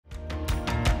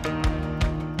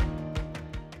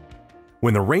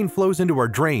When the rain flows into our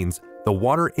drains, the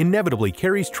water inevitably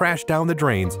carries trash down the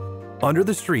drains, under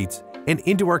the streets, and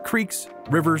into our creeks,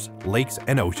 rivers, lakes,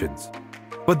 and oceans.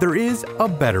 But there is a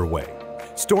better way.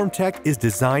 StormTek is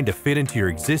designed to fit into your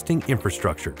existing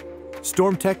infrastructure.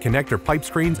 StormTek connector pipe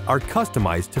screens are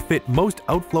customized to fit most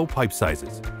outflow pipe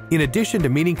sizes. In addition to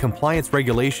meeting compliance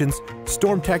regulations,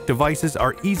 StormTek devices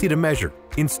are easy to measure,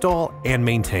 install, and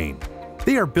maintain.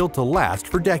 They are built to last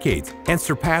for decades and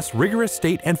surpass rigorous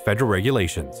state and federal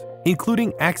regulations,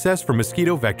 including access for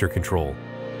mosquito vector control.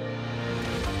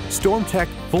 StormTek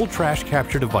full trash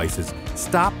capture devices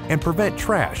stop and prevent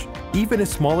trash, even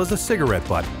as small as a cigarette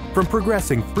butt, from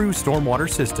progressing through stormwater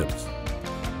systems.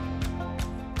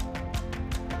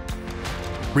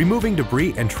 Removing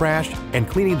debris and trash and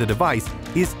cleaning the device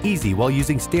is easy while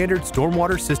using standard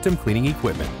stormwater system cleaning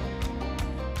equipment.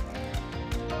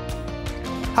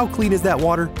 How clean is that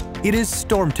water? It is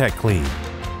StormTek clean.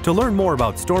 To learn more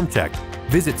about StormTek,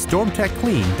 visit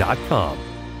stormtekclean.com.